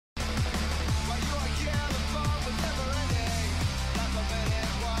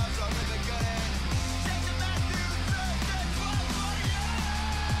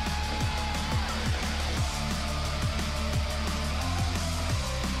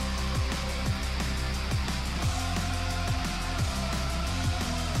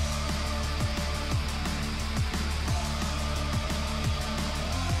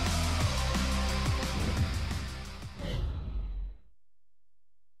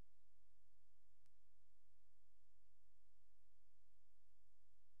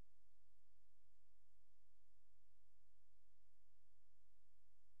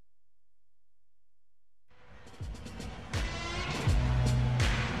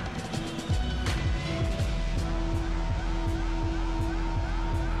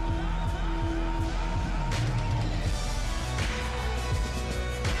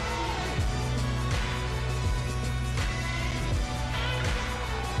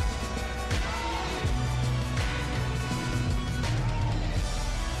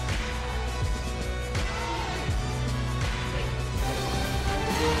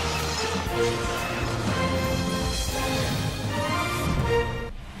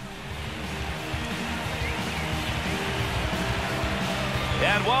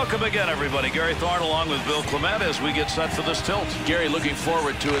And welcome again, everybody. Gary Thorne along with Bill Clement as we get set for this tilt. Gary, looking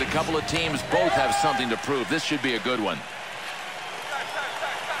forward to it. A couple of teams both have something to prove. This should be a good one.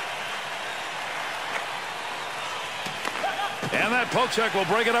 And that poke check will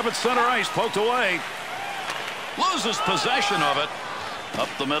break it up at center ice. Poked away. Loses possession of it. Up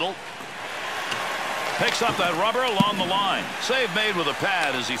the middle. Picks up that rubber along the line. Save made with a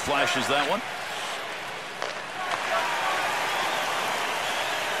pad as he flashes that one.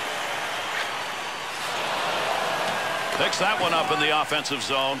 Picks that one up in the offensive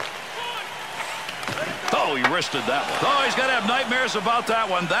zone. Oh, he wristed that one. Oh, he's got to have nightmares about that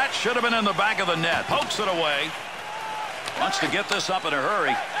one. That should have been in the back of the net. Pokes it away. Wants to get this up in a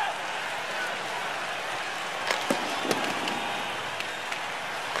hurry.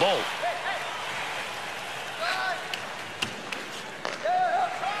 Bolt.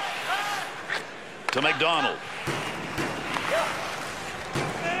 To McDonald.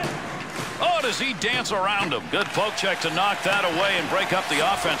 Oh, does he dance around him? Good poke check to knock that away and break up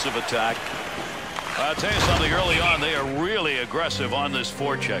the offensive attack. I'll tell you something, early on, they are really aggressive on this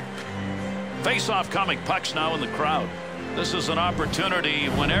forecheck. Face-off coming, pucks now in the crowd. This is an opportunity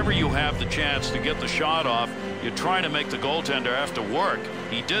whenever you have the chance to get the shot off. You're trying to make the goaltender have to work.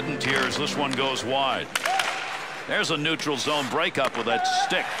 He didn't here as this one goes wide. There's a neutral zone breakup with that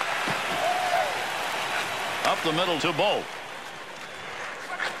stick. Up the middle to Bolt.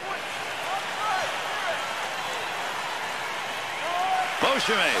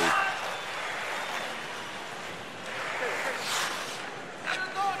 Beauchemin.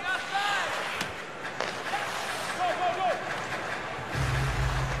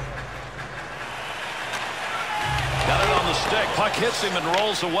 Got it on the stick. Puck hits him and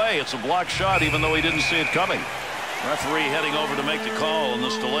rolls away. It's a blocked shot even though he didn't see it coming. Referee heading over to make the call on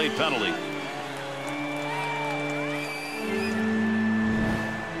this delayed penalty.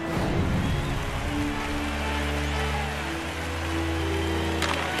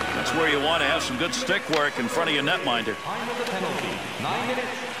 Where you want to have some good stick work in front of your netminder. Time of the penalty, 9 minutes,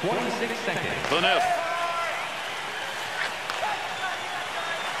 26 seconds. Phaneuf.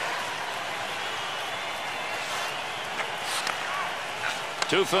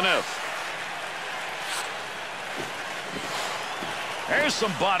 To Phaneuf. There's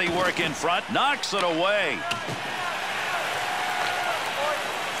some body work in front. Knocks it away.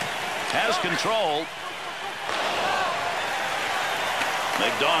 Has control.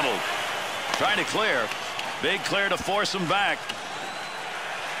 McDonald trying to clear. Big clear to force him back.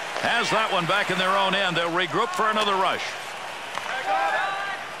 Has that one back in their own end. They'll regroup for another rush.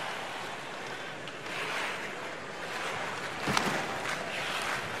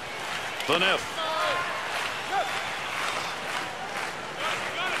 Phaneuf.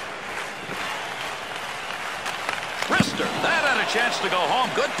 That had a chance to go home.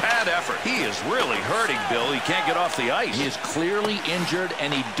 Good pad effort. He is really hurting, Bill. He can't get off the ice. He is clearly injured,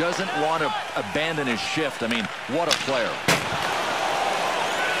 and he doesn't want to abandon his shift. I mean, what a player.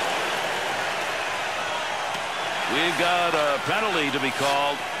 We've got a penalty to be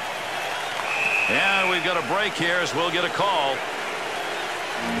called. And we've got a break here as we'll get a call.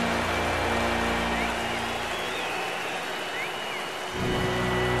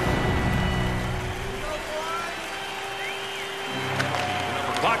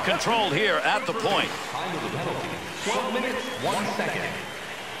 Puck controlled here at the point. Time of the penalty, 12 minutes, 1 second.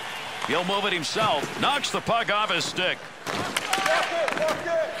 He'll move it himself. Knocks the puck off his stick.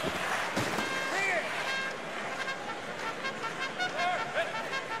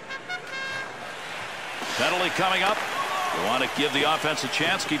 Penalty coming up. You want to give the offense a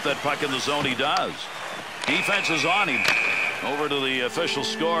chance. Keep that puck in the zone. He does. Defense is on him. Over to the official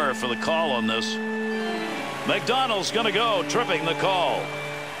scorer for the call on this. McDonald's going to go, tripping the call.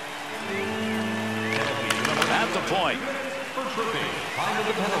 At the point. Time of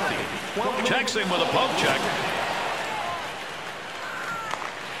the penalty, 12 Checks him with a poke check.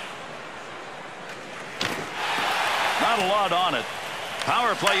 Not a lot on it.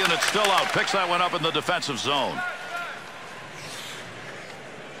 Power play unit still out. Picks that one up in the defensive zone.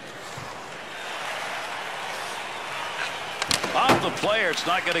 Off the player. It's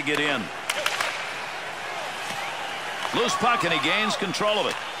not going to get in. Loose puck, and he gains control of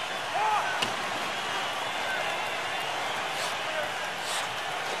it.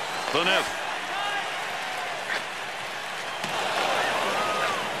 Phaneuf.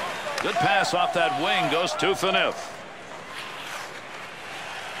 Good pass off that wing. Goes to Phaneuf.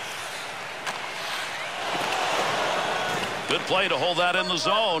 Good play to hold that in the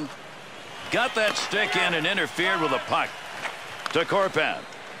zone. Got that stick in and interfered with a puck. To Corpan.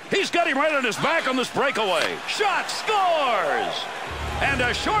 He's got him right on his back on this breakaway. Shot, scores! And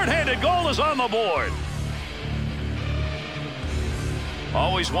a shorthanded goal is on the board.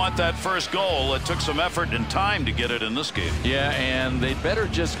 Always want that first goal. It took some effort and time to get it in this game. Yeah, and they'd better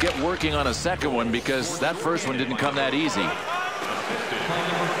just get working on a second one because that first one didn't come that easy.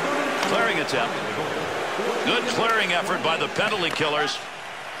 Clearing attempt. Good clearing effort by the penalty killers.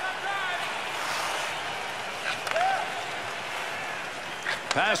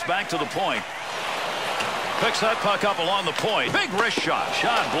 Pass back to the point. Picks that puck up along the point. Big wrist shot.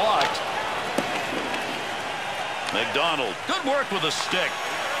 Shot blocked. McDonald. Good work with a stick.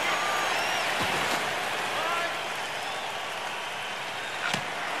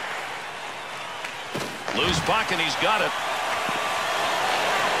 Loose puck, and he's got it.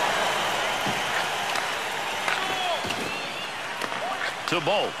 To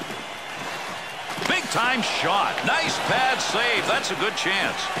Bolt. Big time shot. Nice pad save. That's a good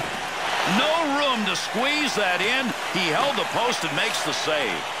chance. No room to squeeze that in. He held the post and makes the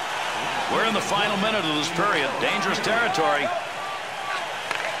save. We're in the final minute of this period. Dangerous territory.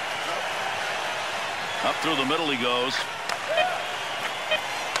 Up through the middle he goes.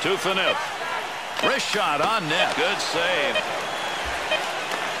 To Phaneuf. Wrist shot on net. Good save.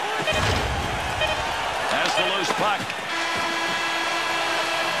 Has the loose puck.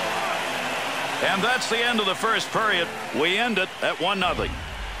 And that's the end of the first period. We end it at 1-0.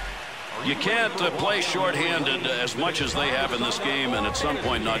 You can't play shorthanded as much as they have in this game and at some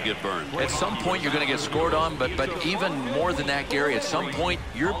point not get burned. At some point you're going to get scored on, but even more than that, Gary, at some point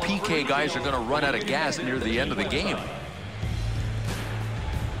your PK guys are going to run out of gas near the end of the game.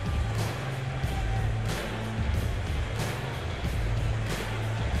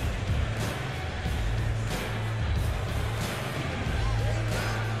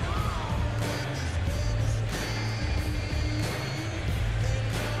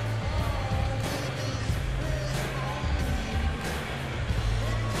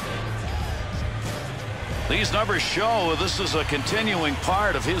 These numbers show this is a continuing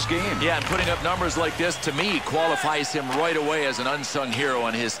part of his game. Yeah, and putting up numbers like this, to me, qualifies him right away as an unsung hero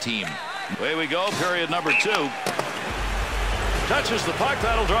on his team. Away we go, period number 2. Touches the puck,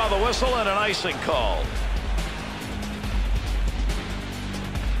 that'll draw the whistle and an icing call.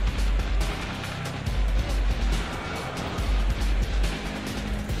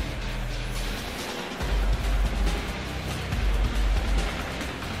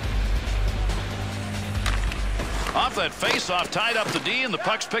 Off that face-off, tied up the D, and the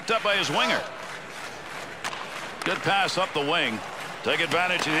puck's picked up by his winger. Good pass up the wing. Take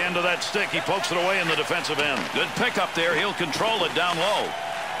advantage of the end of that stick. He pokes it away in the defensive end. Good pick up there. He'll control it down low.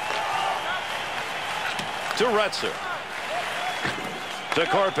 To Retzer. To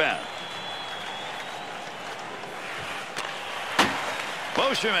Korpan.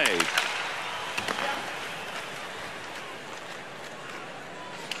 Beauchemin.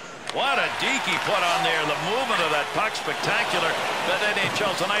 What a deke he put on there. The movement of that puck, spectacular. That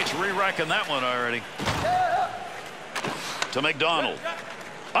NHL tonight's re-reckoned that one already. To McDonald.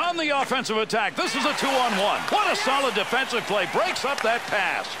 On the offensive attack. This is a 2-on-1. What a solid defensive play. Breaks up that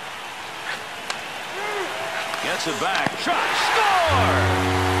pass. Gets it back. Shot. Score!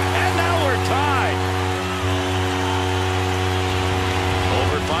 And now we're tied.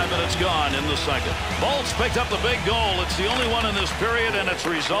 Over 5 minutes gone in the second. Bolt's picked up the big goal. It's the only one in this period, and it's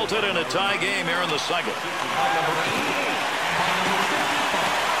resulted in a tie game here in the second.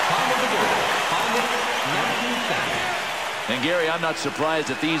 And Gary, I'm not surprised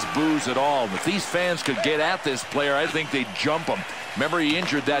at these boos at all. If these fans could get at this player, I think they'd jump him. Remember, he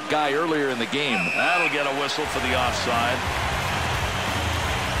injured that guy earlier in the game. That'll get a whistle for the offside.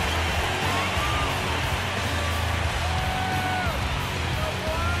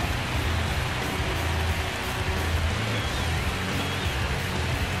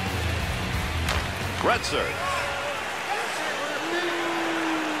 Retzer.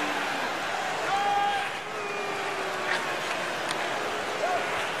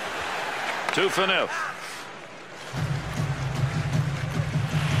 To Phaneuf.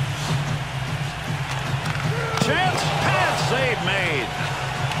 Chance, pass, save made.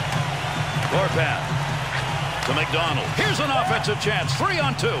 Korpan to McDonald. Here's an offensive chance.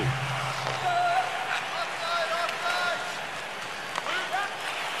 3-on-2.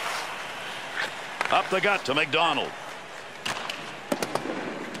 Up the gut to McDonald.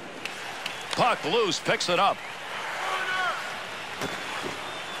 Puck loose, picks it up.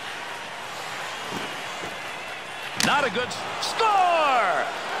 Not a good score!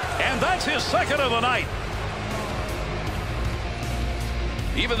 And that's his second of the night.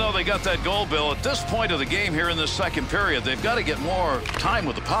 Even though they got that goal, Bill, at this point of the game here in this second period, they've got to get more time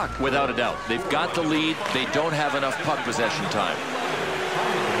with the puck. Without a doubt. They've got the lead. They don't have enough puck possession time.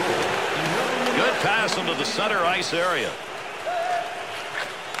 Good pass into the center ice area.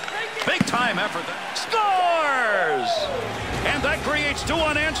 Big time effort. Scores! And that creates 2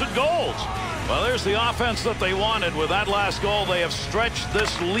 unanswered goals. Well, there's the offense that they wanted. With that last goal, they have stretched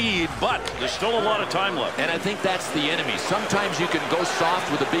this lead, but there's still a lot of time left. And I think that's the enemy. Sometimes you can go soft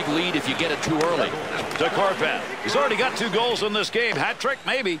with a big lead if you get it too early. To Korpan. He's already got 2 goals in this game. Hat trick,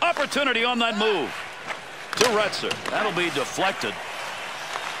 maybe. Opportunity on that move. To Retzer. That'll be deflected.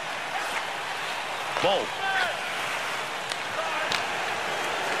 Bolt.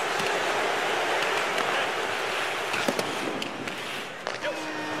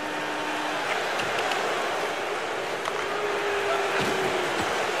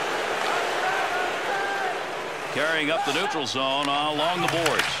 Carrying up the neutral zone along the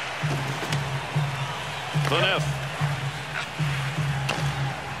boards. Benef.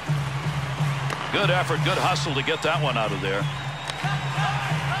 Good effort, good hustle to get that one out of there.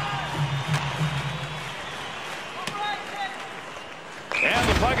 And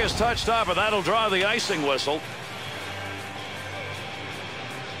the puck is touched up, and that'll draw the icing whistle.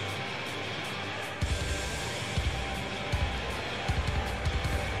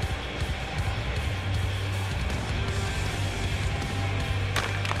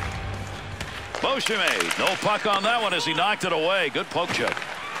 Beauchemin, no puck on that one as he knocked it away. Good poke check.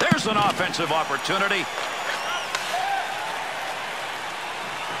 There's an offensive opportunity.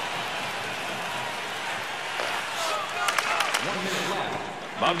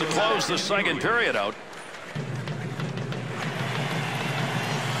 About to close the second period out.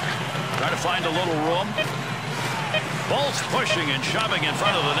 Trying to find a little room. Bolt's pushing and shoving in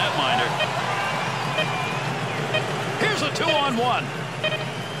front of the netminder. Here's a 2-on-1.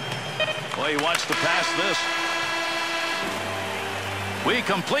 Well, he wants to pass this. We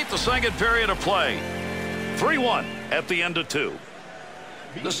complete the second period of play. 3-1 at the end of 2.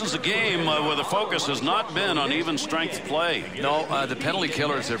 This is a game where the focus has not been on even strength play. No, the penalty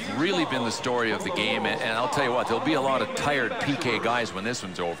killers have really been the story of the game. And I'll tell you what, there'll be a lot of tired PK guys when this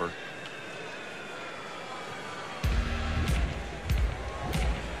one's over.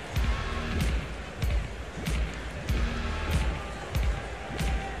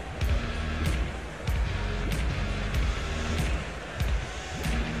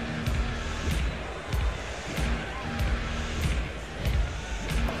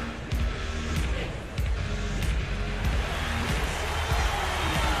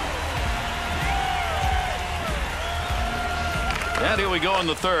 And here we go in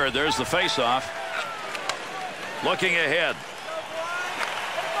the third. There's the faceoff. Looking ahead.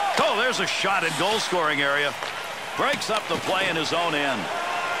 Oh, there's a shot in goal scoring area. Breaks up the play in his own end.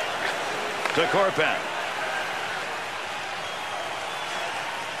 To Korpan.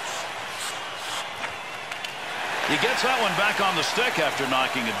 He gets that one back on the stick after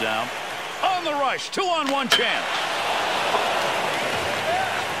knocking it down. On the rush. 2-on-1 chance.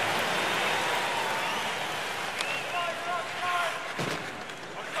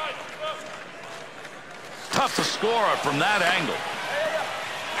 Tough to score from that angle.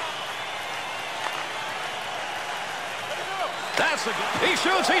 That's a good. He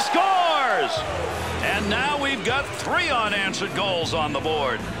shoots, he scores! And now we've got 3 unanswered goals on the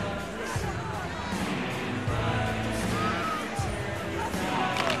board.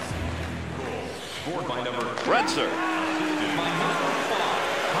 Retzer.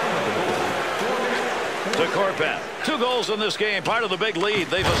 To Korpan. 2 goals in this game, part of the big lead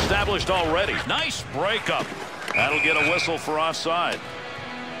they've established already. Nice breakup. That'll get a whistle for offside.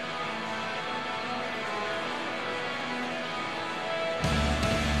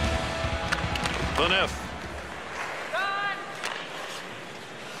 Benef.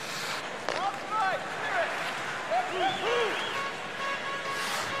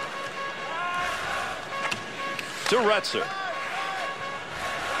 To Retzer.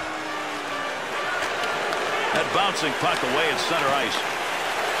 That bouncing puck away at center ice.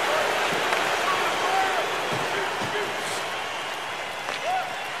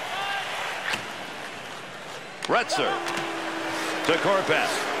 Retzer to Korpan.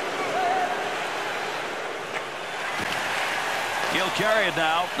 He'll carry it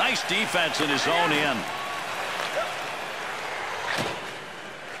now. Nice defense in his own end.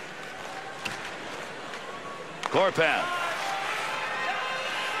 Korpan.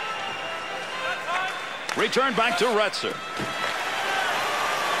 Return back to Retzer.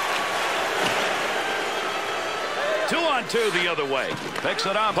 2-on-2 the other way. Picks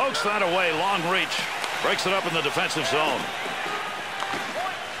it up, pokes that away, long reach. Breaks it up in the defensive zone.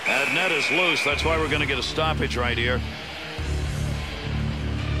 That net is loose. That's why we're going to get a stoppage right here.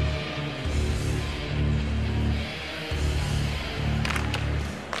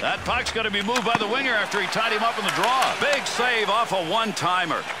 That puck's going to be moved by the winger after he tied him up in the draw. Big save off a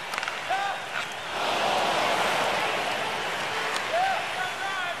one-timer.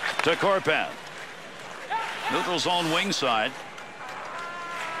 To Korpan. Neutral zone wing side.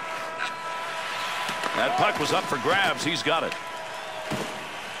 That puck was up for grabs. He's got it.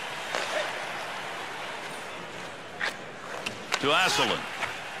 To Asselin.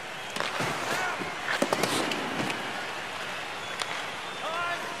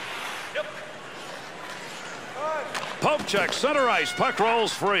 Poke check, center ice, puck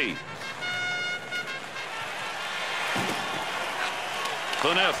rolls free.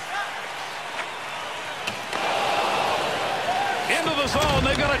 Kuniff. Into the zone,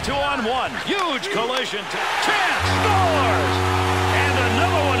 they've got a 2-on-1. Huge collision. Chance scores! And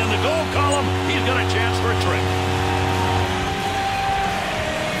another one in the goal column. He's got a chance for a trick.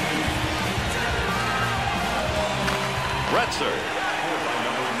 Retzer.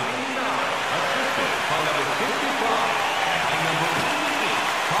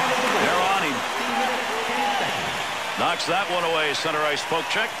 They're on him. Knocks that one away. Center ice poke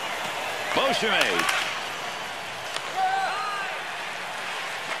check. Beauchemin.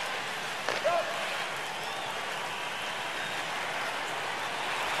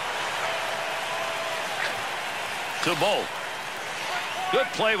 To Bolt. Good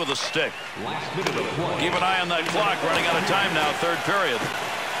play with a stick. Keep an eye on that clock. Running out of time now. Third period.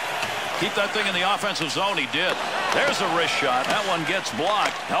 Keep that thing in the offensive zone. He did. There's a wrist shot. That one gets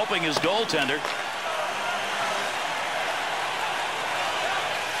blocked, helping his goaltender.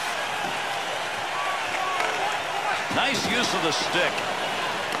 Nice use of the stick.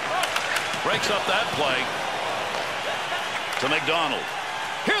 Breaks up that play. To McDonald.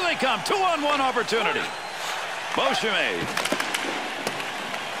 Here they come. 2-on-1 opportunity. Beauchemin.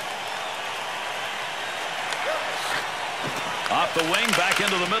 Off the wing, back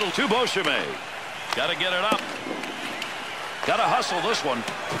into the middle to Beauchemin. Got to get it up. Got to hustle this one.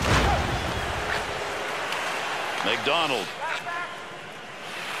 McDonald.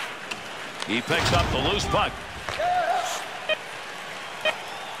 He picks up the loose puck.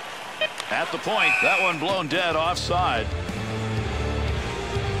 At the point, that one blown dead offside.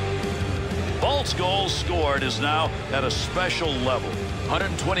 Bolt's goals scored is now at a special level.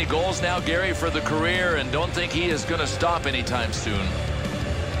 120 goals now, Gary, for the career, and don't think he is going to stop anytime soon.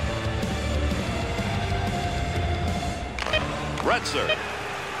 Retzer.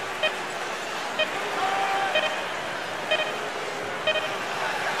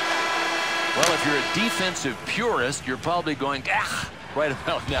 Well, if you're a defensive purist, you're probably going, right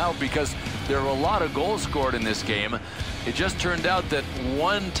about now, because there were a lot of goals scored in this game. It just turned out that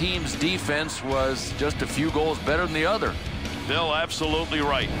one team's defense was just a few goals better than the other. Bill, absolutely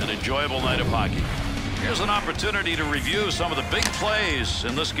right. An enjoyable night of hockey. Here's an opportunity to review some of the big plays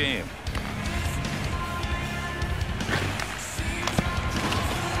in this game.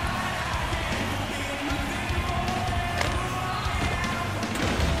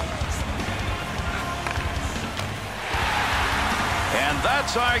 And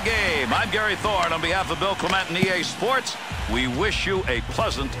that's our game. I'm Gary Thorne on behalf of Bill Clement and EA Sports. We wish you a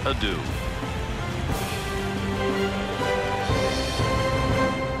pleasant adieu.